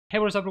Hey,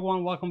 what's up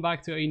everyone, welcome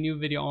back to a new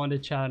video on the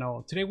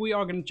channel. Today we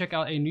are going to check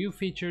out a new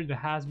feature that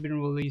has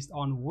been released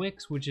on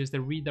Wix, which is the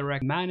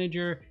Redirect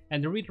Manager.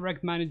 And the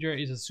Redirect Manager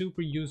is a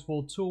super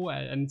useful tool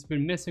and it's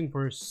been missing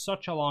for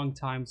such a long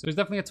time. So it's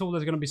definitely a tool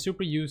that's going to be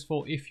super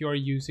useful if you're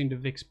using the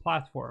Wix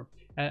platform.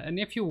 And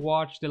if you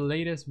watch the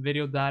latest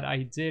video that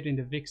I did in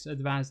the Wix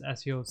Advanced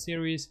SEO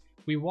series,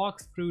 we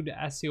walked through the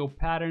SEO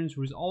patterns,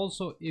 which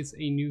also is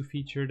a new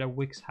feature that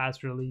Wix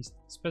has released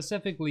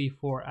specifically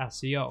for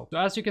SEO. So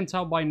as you can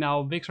tell by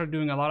now, Wix are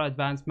doing a lot of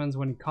advancements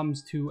when it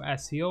comes to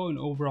SEO and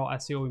overall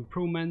SEO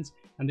improvements,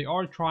 and they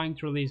are trying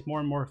to release more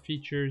and more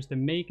features that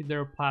make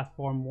their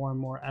platform more and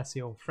more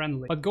SEO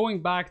friendly. But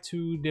going back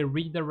to the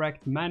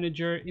Redirect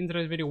Manager, in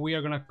today's video we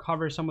are going to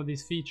cover some of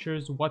these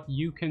features, what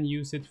you can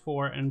use it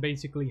for, and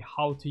basically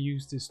how to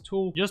use this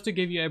tool, just to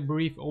give you a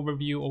brief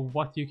overview of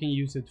what you can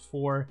use it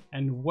for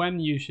and when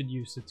you should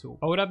use the tool.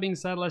 But with that being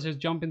said, let's just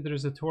jump into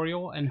this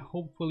tutorial and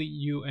hopefully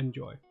you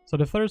enjoy. So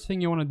the first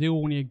thing you want to do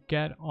when you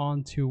get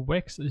onto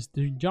Wix is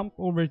to jump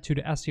over to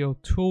the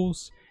SEO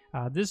tools.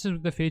 This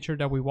is the feature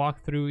that we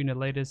walked through in the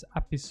latest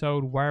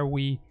episode where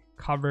we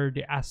covered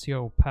the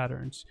SEO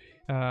patterns.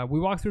 We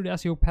walked through the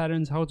SEO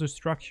patterns, how to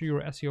structure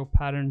your SEO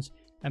patterns,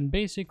 and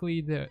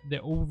basically the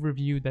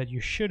overview that you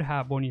should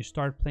have when you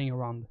start playing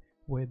around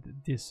with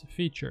this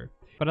feature.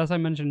 But as I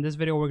mentioned in this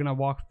video, we're going to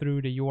walk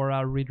through the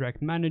URL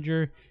Redirect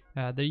Manager.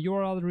 The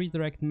URL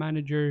Redirect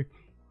Manager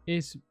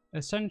is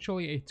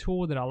essentially a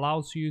tool that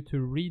allows you to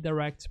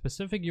redirect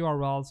specific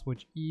URLs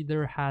which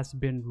either has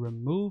been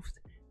removed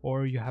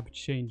or you have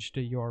changed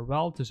the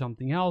URL to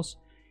something else.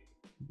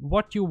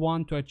 What you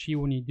want to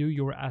achieve when you do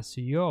your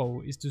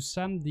SEO is to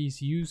send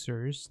these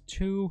users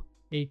to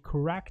a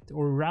correct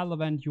or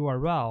relevant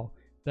URL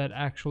that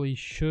actually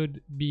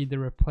should be the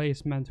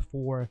replacement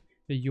for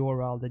the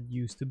URL that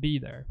used to be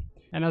there.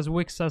 And as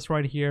Wix says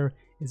right here,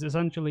 is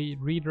essentially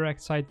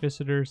redirect site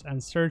visitors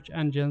and search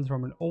engines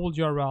from an old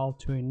URL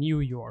to a new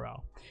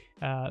URL.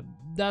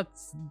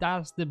 That's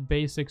the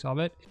basics of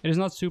it. It is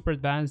not super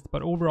advanced,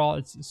 but overall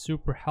it's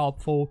super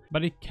helpful.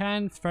 But it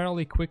can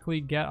fairly quickly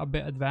get a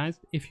bit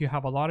advanced if you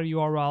have a lot of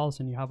URLs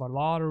and you have a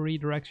lot of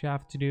redirects you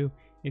have to do.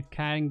 It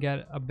can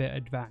get a bit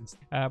advanced.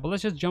 But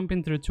let's just jump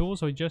into the tool.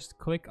 So just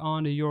click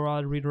on the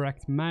URL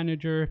Redirect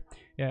Manager.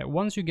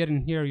 Once you get in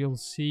here, you'll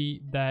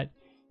see that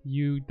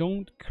you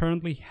don't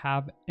currently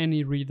have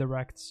any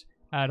redirects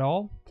at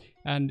all.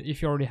 And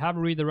if you already have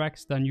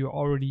redirects, then you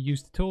already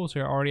use the tool, so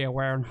you're already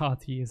aware on how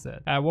to use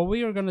it. What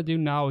we are going to do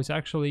now is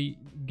actually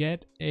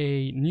get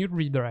a new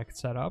redirect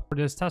set up for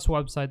this test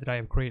website that I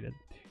have created.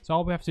 So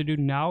all we have to do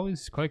now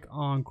is click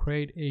on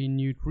create a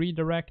new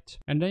redirect,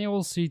 and then you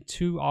will see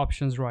two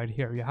options right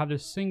here. You have the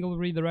single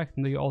redirect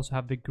and then you also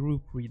have the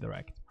group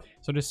redirect.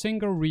 So the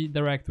single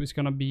redirect is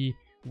going to be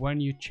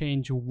when you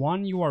change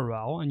one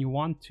URL and you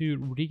want to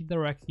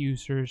redirect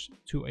users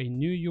to a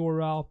new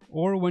URL,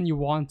 or when you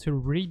want to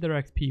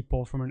redirect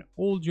people from an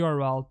old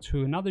URL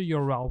to another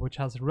URL which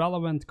has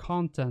relevant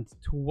content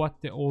to what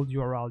the old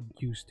URL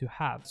used to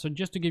have. So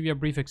just to give you a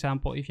brief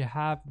example, if you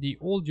have the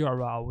old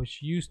URL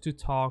which used to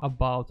talk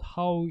about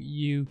how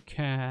you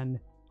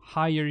can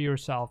hire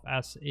yourself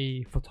as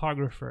a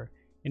photographer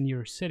in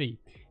your city,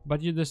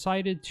 but you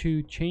decided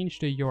to change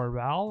the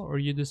URL, or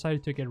you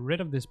decided to get rid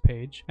of this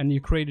page and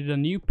you created a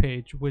new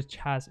page which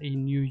has a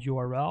new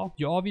URL,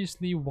 you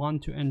obviously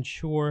want to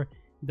ensure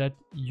that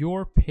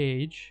your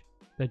page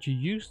that you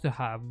used to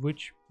have,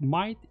 which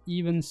might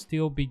even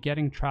still be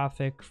getting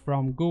traffic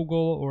from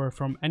Google or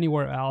from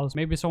anywhere else.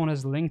 Maybe someone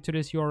has linked to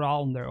this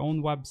URL on their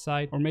own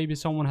website, or maybe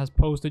someone has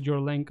posted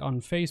your link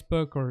on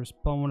Facebook, or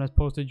someone has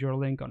posted your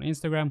link on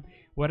Instagram.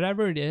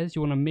 Whatever it is,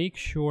 you want to make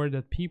sure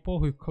that people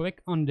who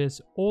click on this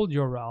old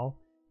URL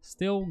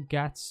still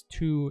gets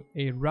to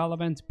a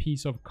relevant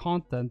piece of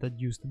content that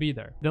used to be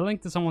there. The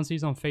link that someone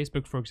sees on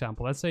Facebook, for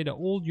example, let's say the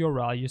old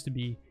URL used to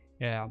be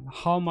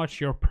how much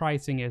your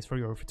pricing is for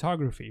your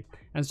photography,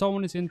 and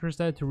someone is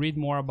interested to read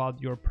more about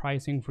your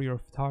pricing for your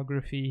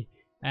photography,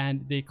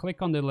 and they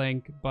click on the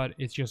link but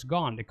it's just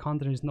gone, the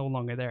content is no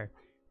longer there.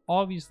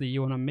 Obviously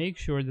you want to make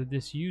sure that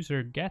this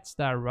user gets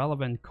that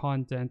relevant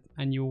content,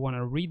 and you want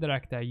to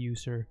redirect that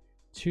user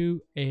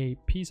to a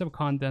piece of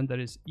content that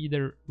is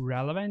either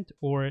relevant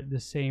or the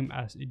same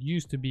as it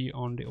used to be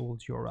on the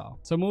old URL.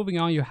 So moving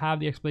on, you have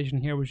the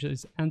explanation here, which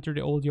is enter the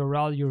old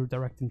URL you're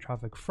directing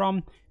traffic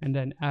from, and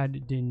then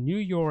add the new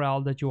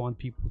URL that you want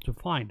people to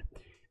find.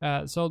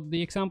 So the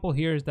example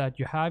here is that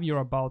you have your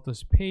About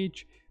Us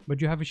page,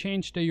 but you have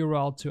changed the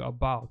URL to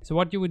About. So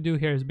what you would do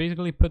here is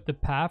basically put the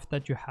path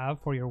that you have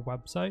for your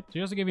website. So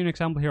just to give you an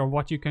example here of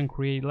what you can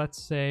create,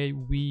 let's say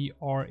we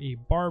are a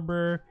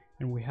barber,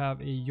 and we have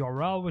a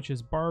URL which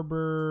is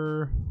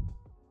barber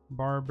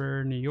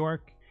New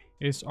York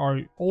is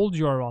our old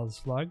URL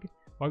slug,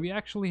 but we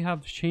actually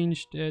have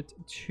changed it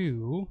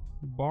to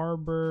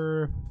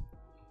barber.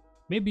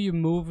 Maybe you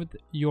moved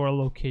your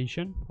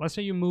location. Let's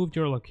say you moved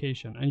your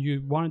location and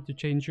you wanted to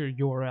change your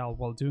URL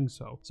while doing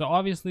so. So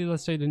obviously,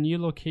 let's say the new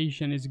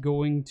location is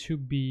going to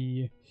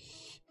be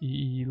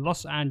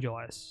Los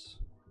Angeles.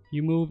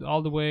 you moved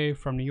all the way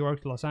from New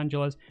York to Los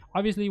Angeles.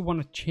 Obviously you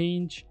want to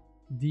change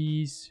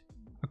these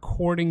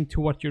according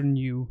to what your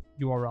new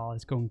URL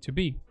is going to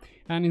be.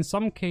 And in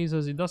some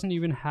cases, it doesn't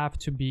even have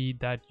to be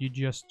that you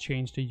just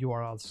change the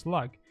URL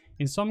slug.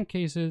 In some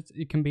cases,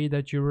 it can be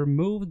that you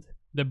removed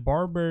the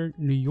Barber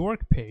New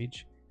York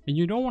page and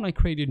you don't want to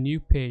create a new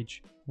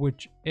page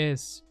which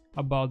is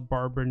about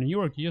Barber New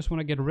York. You just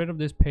want to get rid of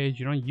this page.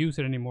 You don't use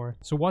it anymore.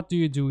 So what do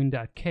you do in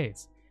that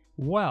case?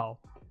 Well,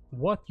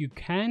 what you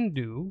can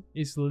do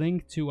is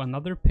link to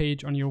another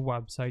page on your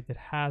website that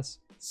has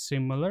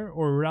similar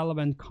or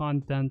relevant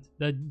content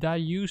that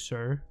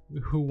user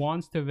who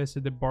wants to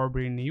visit the Barber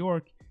in New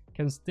York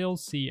can still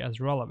see as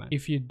relevant.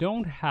 If you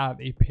don't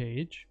have a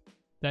page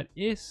that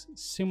is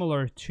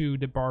similar to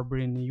the Barber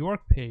in New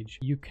York page,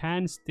 you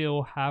can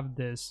still have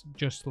this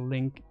just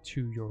link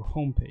to your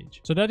homepage.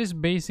 So that is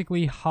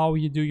basically how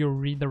you do your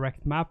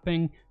redirect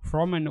mapping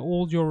from an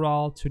old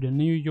URL to the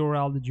new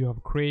URL that you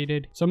have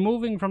created. So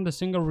moving from the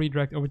single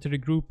redirect over to the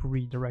group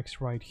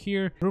redirects right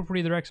here. Group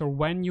redirects are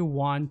when you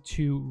want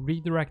to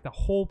redirect the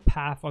whole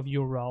path of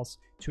URLs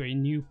to a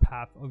new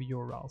path of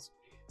URLs.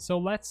 So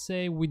let's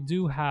say we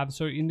do have,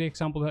 so in the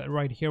example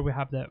right here, we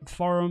have the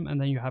forum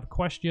and then you have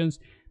questions.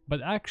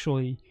 But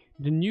actually,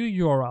 the new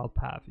URL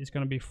path is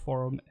going to be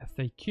forum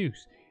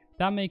FAQs.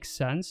 That makes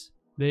sense.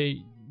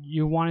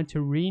 You wanted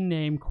to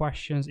rename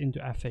questions into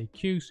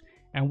FAQs.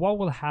 And what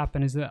will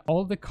happen is that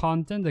all the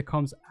content that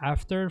comes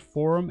after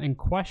forum and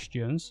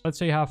questions, let's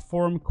say you have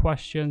forum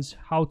questions,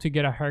 how to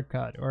get a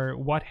haircut, or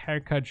what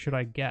haircut should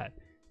I get?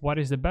 What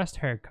is the best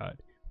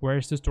haircut? Where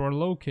is the store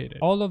located?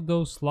 All of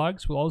those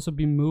slugs will also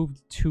be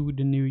moved to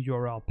the new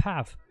URL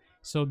path.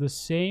 So the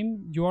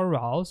same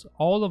URLs,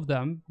 all of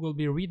them will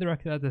be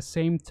redirected at the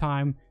same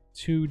time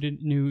to the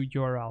new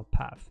URL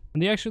path.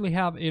 And they actually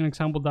have an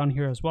example down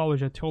here as well,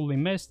 which I totally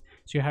missed.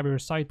 So you have your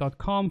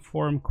site.com,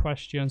 forum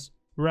questions,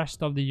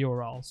 rest of the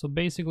URL. So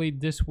basically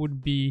this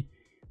would be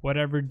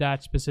whatever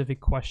that specific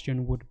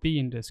question would be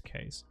in this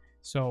case.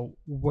 So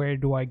where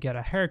do I get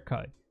a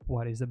haircut?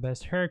 What is the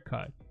best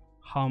haircut?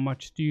 How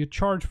much do you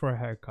charge for a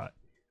haircut?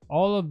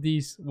 All of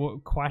these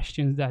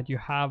questions that you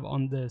have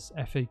on this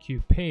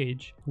FAQ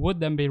page would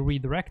then be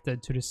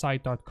redirected to the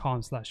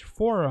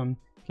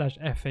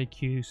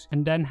site.com/forum/FAQs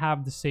and then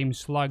have the same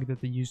slug that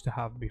they used to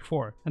have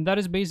before. And that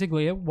is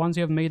basically it. Once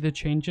you have made the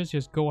changes,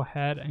 just go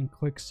ahead and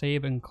click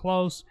save and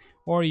close,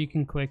 or you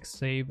can click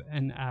save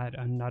and add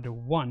another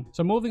one.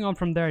 So moving on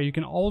from there, you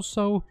can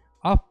also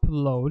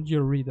upload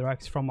your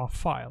redirects from a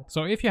file.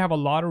 So if you have a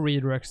lot of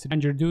redirects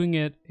and you're doing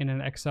it in an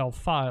Excel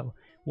file,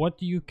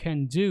 what you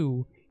can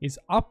do is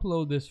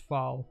upload this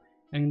file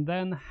and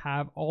then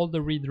have all the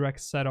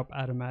redirects set up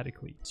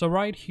automatically. So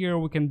right here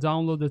we can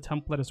download the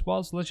template as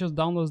well. So let's just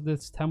download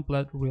this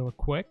template real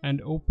quick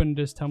and open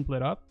this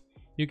template up.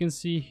 You can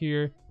see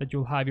here that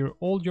you'll have your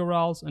old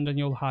URLs and then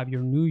you'll have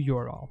your new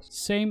URLs.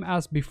 Same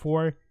as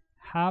before,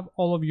 have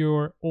all of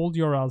your old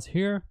URLs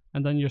here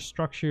and then you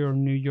structure your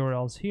new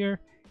URLs here,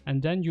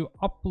 and then you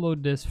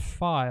upload this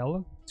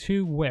file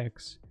to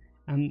Wix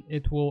and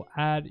it will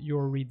add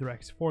your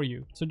redirects for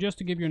you. So just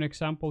to give you an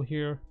example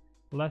here,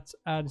 let's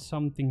add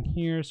something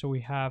here. So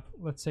we have,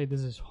 let's say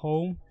this is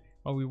home,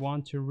 but we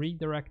want to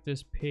redirect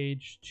this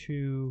page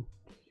to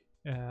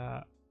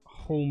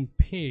home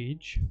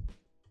page.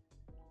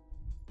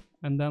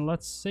 And then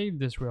let's save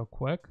this real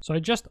quick. So I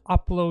just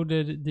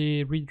uploaded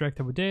the redirect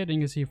that we did, and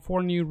you can see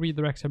 4 new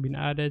redirects have been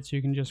added. So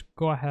you can just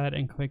go ahead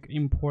and click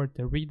import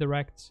the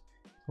redirects.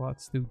 So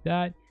let's do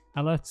that.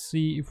 And let's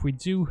see if we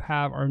do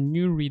have our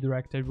new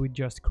redirect that we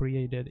just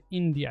created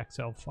in the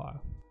Excel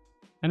file.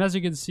 And as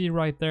you can see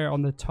right there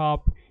on the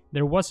top,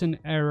 there was an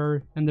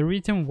error, and the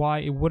reason why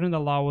it wouldn't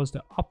allow us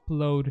to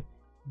upload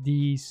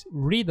these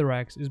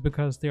redirects is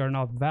because they are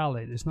not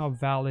valid. It's not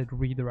valid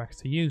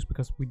redirects to use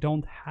because we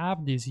don't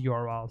have these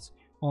URLs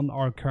on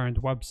our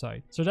current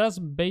website. So that's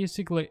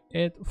basically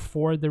it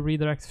for the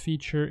redirect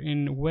feature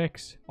in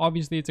Wix.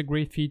 Obviously it's a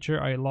great feature.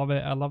 I love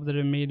it. I love that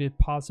it made it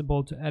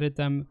possible to edit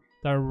them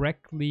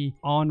directly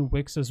on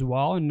Wix as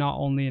well, and not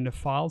only in the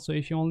file. So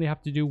if you only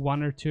have to do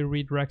 1 or 2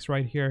 redirects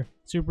right here,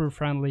 super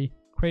friendly,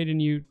 create a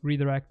new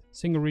redirect,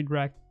 single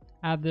redirect,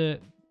 add the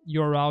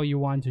URL you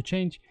want to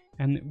change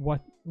and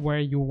where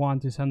you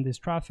want to send this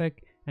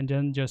traffic, and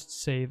then just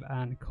save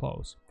and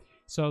close.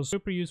 So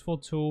super useful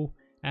tool,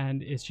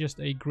 and it's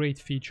just a great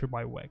feature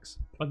by Wix.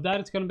 But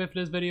that is gonna be for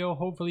this video.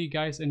 Hopefully you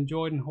guys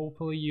enjoyed and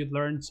hopefully you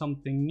learned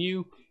something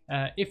new.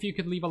 If you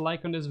could leave a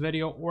like on this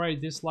video or a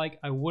dislike,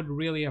 I would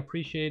really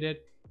appreciate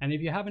it. And if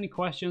you have any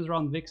questions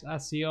around Wix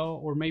SEO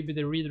or maybe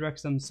the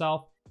redirects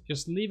themselves,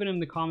 just leave it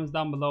in the comments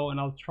down below and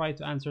I'll try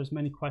to answer as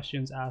many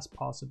questions as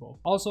possible.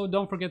 Also,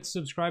 don't forget to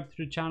subscribe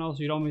to the channel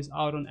so you don't miss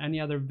out on any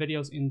other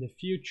videos in the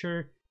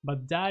future.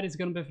 But that is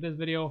gonna be for this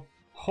video.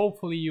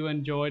 Hopefully you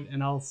enjoyed,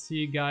 and I'll see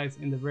you guys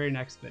in the very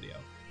next video.